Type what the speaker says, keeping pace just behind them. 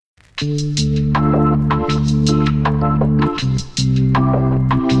Welcome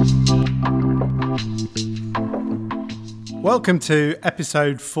to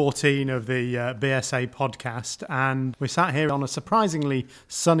episode 14 of the BSA podcast, and we're sat here on a surprisingly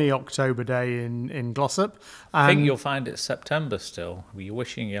sunny October day in Glossop. I think you'll find it's September still. You're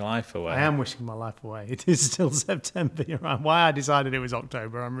wishing your life away. I am wishing my life away. It is still September. You're right. Why I decided it was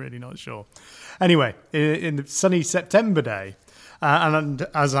October, I'm really not sure. Anyway, in the sunny September day, and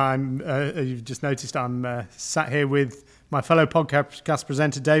as you've just noticed, I'm sat here with my fellow podcast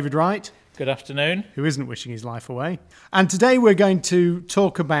presenter, David Wright. Good afternoon. Who isn't wishing his life away. And today we're going to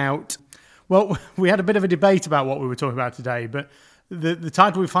talk about, well, we had a bit of a debate about what we were talking about today, but the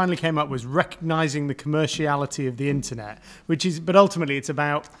title we finally came up was Recognising the Commerciality of the Internet, but ultimately it's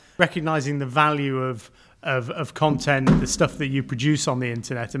about recognising the value of content, the stuff that you produce on the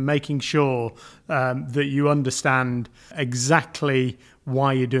internet, and making sure that you understand exactly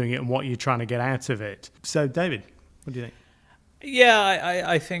why you're doing it and what you're trying to get out of it. So, David, what do you think? Yeah,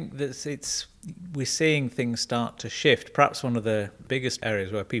 I think that we're seeing things start to shift. Perhaps one of the biggest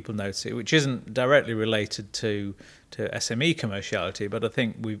areas where people notice it, which isn't directly related to SME commerciality, but I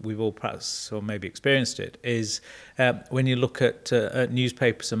think we've all perhaps or maybe experienced it, is when you look at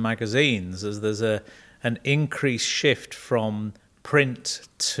newspapers and magazines, as there's an increased shift from print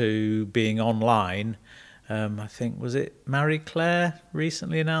to being online. I think, was it Marie Claire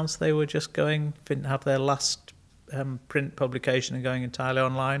recently announced they were just didn't have their last print publication and going entirely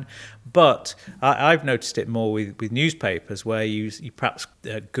online. But I've noticed it more with newspapers, where you perhaps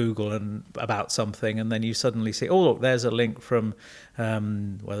Google about something, and then you suddenly see, oh, look, there's a link from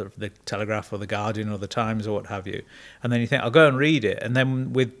whether the Telegraph or the Guardian or the Times or what have you. And then you think, I'll go and read it. And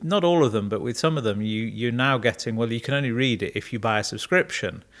then with not all of them, but with some of them, you're now getting, well, you can only read it if you buy a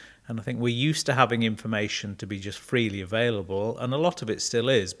subscription. And I think we're used to having information to be just freely available, and a lot of it still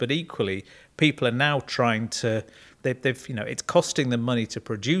is. But equally, people are now trying to. They've it's costing them money to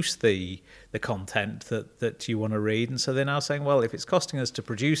produce the content that you want to read, and so they're now saying, well, if it's costing us to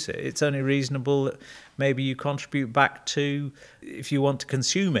produce it, it's only reasonable that maybe you contribute back to if you want to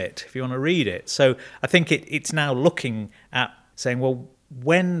consume it, if you want to read it. So I think it's now looking at saying, well,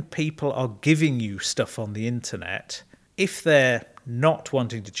 when people are giving you stuff on the internet, if they're not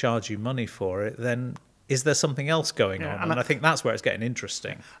wanting to charge you money for it, then is there something else going on? And I think that's where it's getting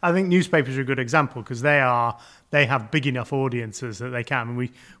interesting. I think newspapers are a good example because they have big enough audiences that they can. And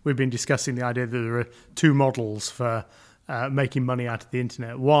we've been discussing the idea that there are two models for making money out of the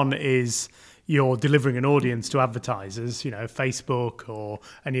internet. One is you're delivering an audience to advertisers, Facebook or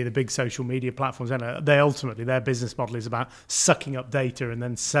any of the big social media platforms. And their business model is about sucking up data and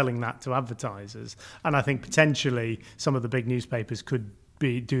then selling that to advertisers. And I think potentially some of the big newspapers could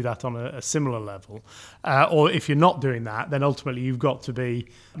do that on a similar level. Or if you're not doing that, then ultimately you've got to be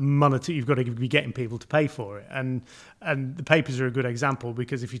you've got to be getting people to pay for it. And the papers are a good example,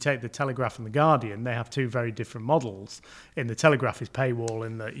 because if you take the Telegraph and the Guardian, they have two very different models. In the Telegraph is paywall,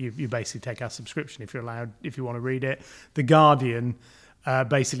 in that you basically take our subscription if you want to read it. The Guardian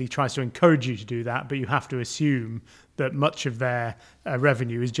basically tries to encourage you to do that, but you have to assume that much of their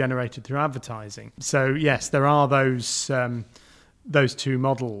revenue is generated through advertising. So yes, there are those two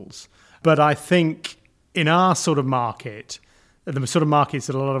models. But I think in our sort of market, the sort of markets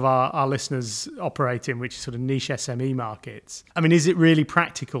that a lot of our listeners operate in, which is sort of niche SME markets, I mean, is it really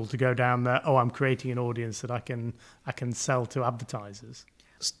practical to go down there, I'm creating an audience that I can sell to advertisers?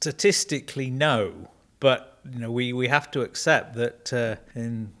 Statistically, no. But we have to accept that,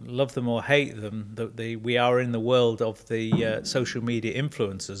 in love them or hate them, that we are in the world of the social media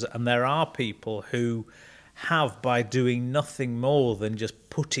influencers, and there are people who have, by doing nothing more than just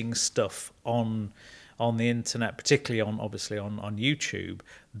putting stuff on the internet, particularly on YouTube,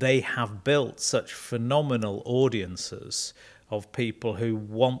 they have built such phenomenal audiences of people who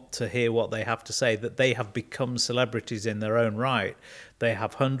want to hear what they have to say, that they have become celebrities in their own right. They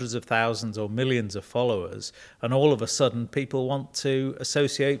have hundreds of thousands or millions of followers, and all of a sudden people want to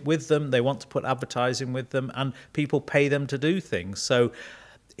associate with them, they want to put advertising with them, and people pay them to do things. So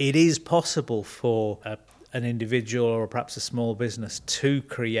it is possible for an individual or perhaps a small business to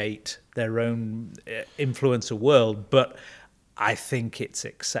create their own influencer world, but I think it's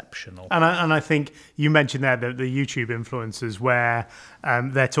exceptional. And I think you mentioned there the YouTube influencers, where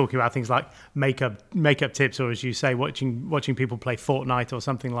they're talking about things like makeup tips, or as you say, watching people play Fortnite or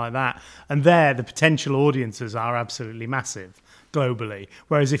something like that. And there, the potential audiences are absolutely massive, globally.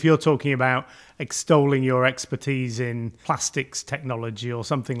 Whereas if you're talking about extolling your expertise in plastics technology or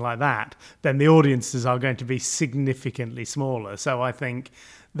something like that, then the audiences are going to be significantly smaller. So I think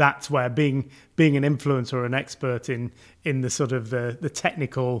that's where being an influencer or an expert in the sort of the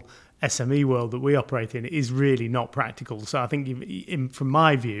technical SME world that we operate in is really not practical. So I think from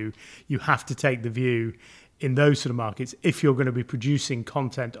my view, you have to take the view in those sort of markets, if you're going to be producing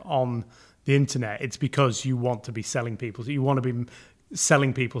content on the internet, it's because you want to be selling people. So you want to be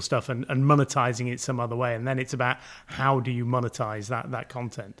selling people stuff and monetizing it some other way. And then it's about how do you monetize that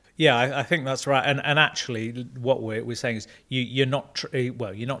content. Yeah, I think that's right. And actually, what we're saying is you're not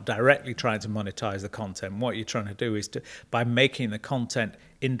directly trying to monetize the content. What you're trying to do is by making the content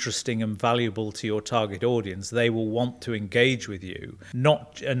interesting and valuable to your target audience, they will want to engage with you.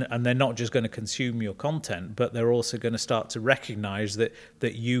 And they're not just going to consume your content, but they're also going to start to recognize that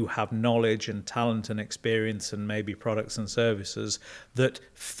you have knowledge and talent and experience and maybe products and services that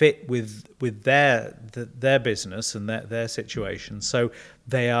fit with their business and their situation. So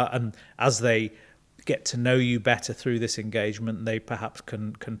they are, and as they get to know you better through this engagement, they perhaps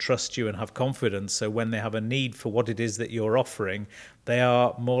can trust you and have confidence. So when they have a need for what it is that you're offering, they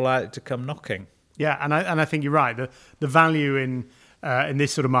are more likely to come knocking. Yeah, and I think you're right. The value in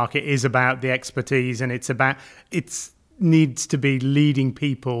this sort of market is about the expertise, and it needs to be leading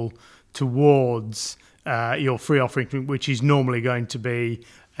people towards your free offering, which is normally going to be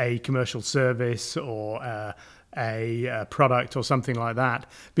a commercial service or a product or something like that,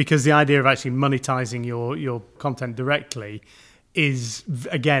 because the idea of actually monetizing your content directly is,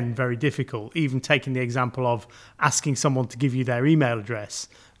 again, very difficult. Even taking the example of asking someone to give you their email address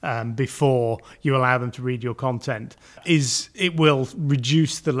before you allow them to read your content, it will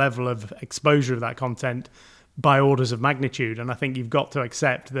reduce the level of exposure of that content by orders of magnitude. And I think you've got to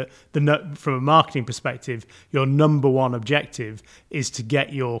accept that from a marketing perspective, your number one objective is to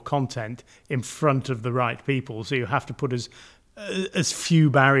get your content in front of the right people. So you have to put as few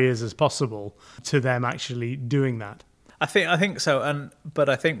barriers as possible to them actually doing that. I think so. But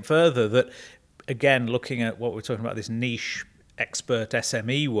I think further that, again, looking at what we're talking about, this niche expert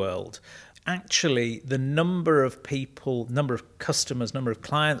SME world, actually the number of people, number of customers, number of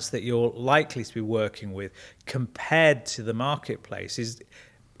clients that you're likely to be working with compared to the marketplace is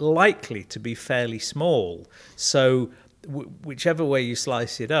likely to be fairly small. So whichever way you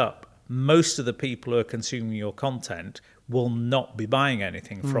slice it up, most of the people who are consuming your content will not be buying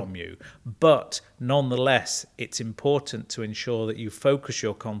anything from you. But nonetheless, it's important to ensure that you focus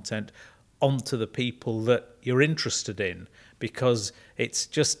your content onto the people that you're interested in, because it's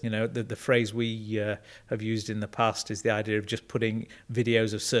just, the phrase we have used in the past is the idea of just putting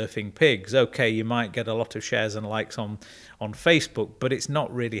videos of surfing pigs. Okay, you might get a lot of shares and likes on Facebook, but it's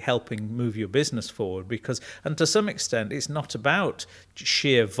not really helping move your business forward, and to some extent, it's not about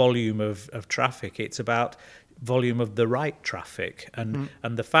sheer volume of traffic, it's about volume of the right traffic. And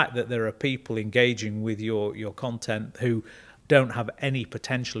the fact that there are people engaging with your content who don't have any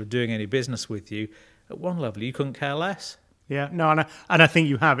potential of doing any business with you, at one level, you couldn't care less. Yeah, no, and I think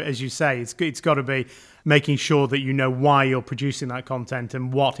you have it, as you say. It's got to be making sure that you know why you're producing that content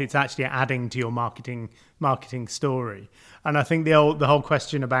and what it's actually adding to your marketing story. And I think the whole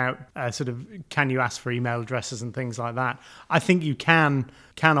question about sort of can you ask for email addresses and things like that, I think you can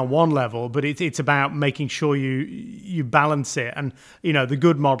on one level, but it's about making sure you balance it. And the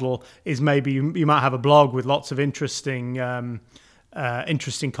good model is maybe you might have a blog with lots of interesting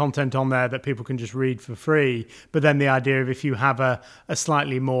content on there that people can just read for free. But then the idea of if you have a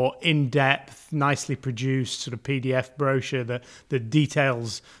slightly more in-depth, nicely produced sort of PDF brochure that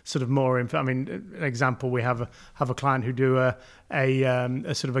details sort of more info. I mean, an example, we have a client who do a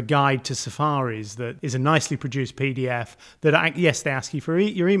sort of a guide to safaris that is a nicely produced PDF that, yes, they ask you for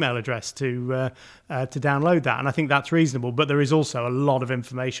your email address to download that. And I think that's reasonable, but there is also a lot of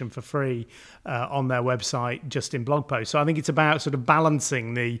information for free on their website just in blog posts. So I think it's about sort of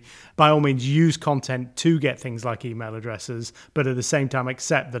balancing by all means, use content to get things like email addresses, but at the same time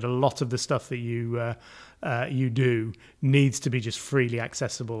accept that a lot of the stuff that you do needs to be just freely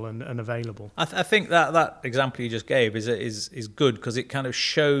accessible and available. I think that example you just gave is good, because it kind of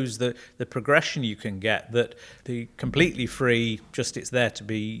shows the progression you can get, that the completely free, just it's there to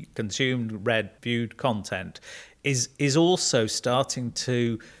be consumed, read, viewed content is also starting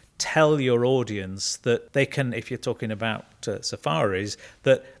to tell your audience that they can, if you're talking about safaris,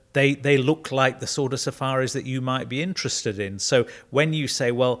 that they look like the sort of safaris that you might be interested in. So when you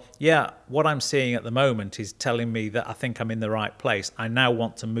say, well, yeah, what I'm seeing at the moment is telling me that I think I'm in the right place, I now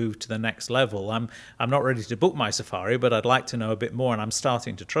want to move to the next level. I'm not ready to book my safari, but I'd like to know a bit more, and I'm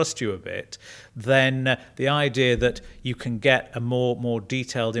starting to trust you a bit. Then the idea that you can get a more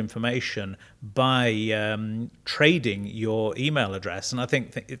detailed information by trading your email address, and I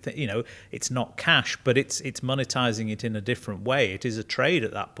think it's not cash, but it's monetizing it in a different way. It is a trade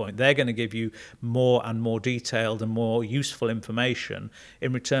at that point. They're going to give you more and more detailed and more useful information,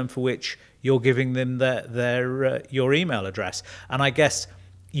 in return for which you're giving them their your email address. And I guess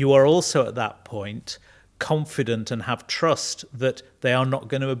you are also at that point confident and have trust that they are not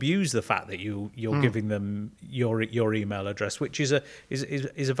going to abuse the fact that you're giving them your email address, which is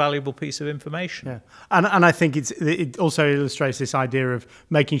a valuable piece of information. Yeah, and I think it also illustrates this idea of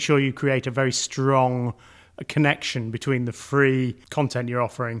making sure you create a very strong connection between the free content you're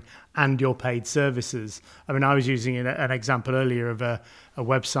offering and your paid services. I mean, I was using an example earlier of a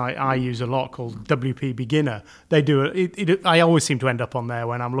website I use a lot called WP Beginner. They do I always seem to end up on there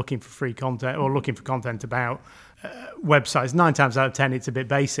when I'm looking for free content or looking for content about websites. 9 times out of 10 it's a bit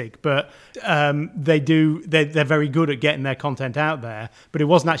basic, but they're very good at getting their content out there. But it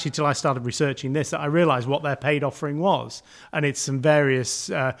wasn't actually till I started researching this that I realized what their paid offering was, and it's some various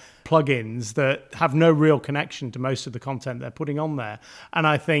plugins that have no real connection to most of the content they're putting on there. And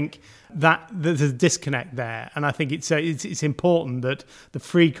I think that there's a disconnect there, and I think it's important that the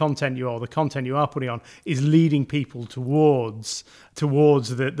free content the content you are putting on is leading people towards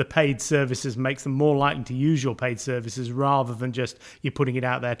the paid services, makes them more likely to use your paid services rather than just you're putting it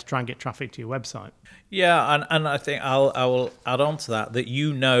out there to try and get traffic to your website. Yeah, and I think I will add on to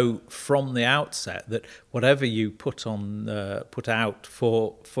that from the outset that whatever you put out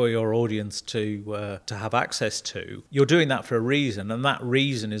for your audience to have access to, you're doing that for a reason, and that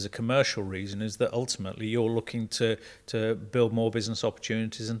reason is a commercial reason, is that ultimately you're looking to build more business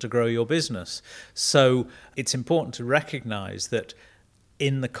opportunities and to grow your business. So it's important to recognize that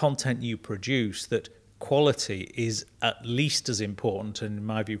in the content you produce, that quality is at least as important, and in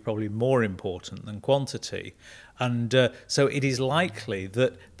my view probably more important than quantity. And so it is likely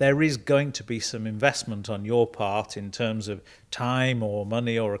that there is going to be some investment on your part in terms of time or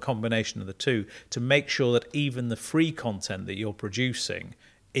money or a combination of the two to make sure that even the free content that you're producing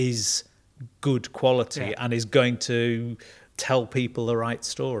is good quality and is going to tell people the right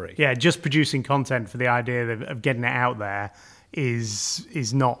story. Yeah, just producing content for the idea of getting it out there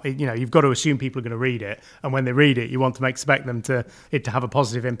is not, you've got to assume people are going to read it, and when they read it you want to expect them to have a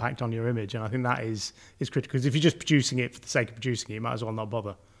positive impact on your image, and I think that is critical, because if you're just producing it for the sake of producing it, you might as well not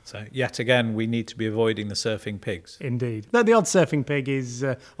bother. So yet again, we need to be avoiding the surfing pigs. Indeed. The odd surfing pig is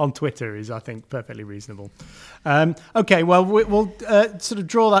on Twitter is, I think, perfectly reasonable. Okay, well, we'll sort of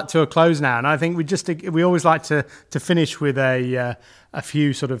draw that to a close now, and I think we always like to finish with a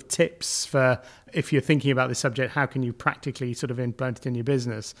few sort of tips for, if you're thinking about this subject, how can you practically sort of implement it in your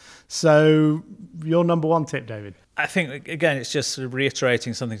business? So your number one tip, David? I think, again, it's just sort of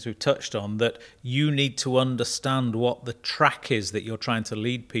reiterating something we've touched on, that you need to understand what the track is that you're trying to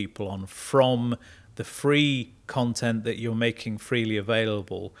lead people on, from the free content that you're making freely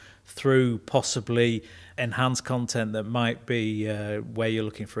available through possibly enhanced content that might be where you're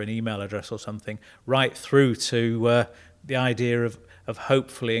looking for an email address or something, right through to the idea of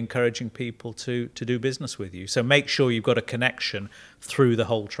hopefully encouraging people to do business with you. So make sure you've got a connection through the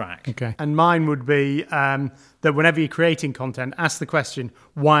whole track. Okay. And mine would be that whenever you're creating content, ask the question,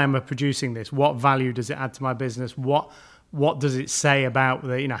 why am I producing this? What value does it add to my business? What does it say about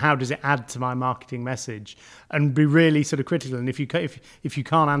how does it add to my marketing message? And be really sort of critical. And if you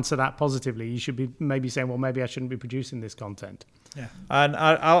can't answer that positively, you should be maybe saying, well, maybe I shouldn't be producing this content. Yeah. And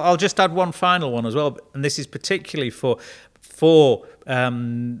I'll just add one final one as well. And this is particularly for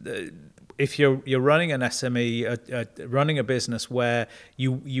if you're running an SME, running a business where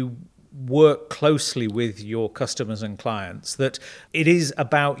you work closely with your customers and clients, that it is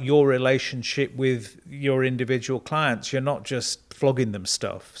about your relationship with your individual clients. You're not just flogging them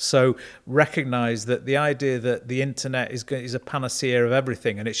stuff. So recognize that the idea that the internet is a panacea of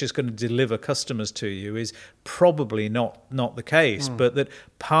everything and it's just going to deliver customers to you is probably not the case, but that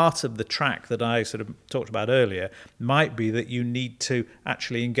part of the track that I sort of talked about earlier might be that you need to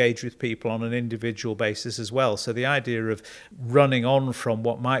actually engage with people on an individual basis as well. So the idea of running on from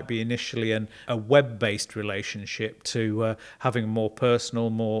what might be initially a web-based relationship to having a more personal,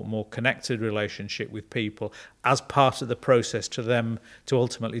 more connected relationship with people as part of the process to them to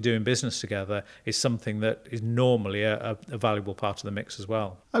ultimately doing business together is something that is normally a valuable part of the mix as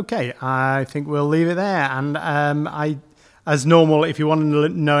well. Okay, I think we'll leave it there. And As normal, if you want to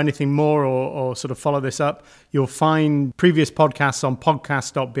know anything more or sort of follow this up, you'll find previous podcasts on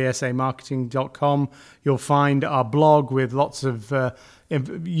podcast.bsamarketing.com. You'll find our blog with lots of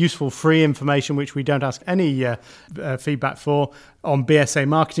useful free information, which we don't ask any feedback for, on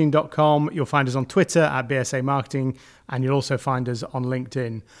bsamarketing.com. You'll find us on Twitter at bsamarketing, and you'll also find us on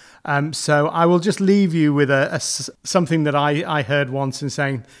LinkedIn. So I will just leave you with something that I heard once in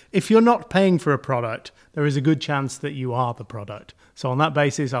saying, if you're not paying for a product, there is a good chance that you are the product. So on that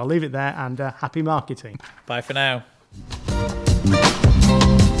basis, I'll leave it there, and happy marketing. Bye for now.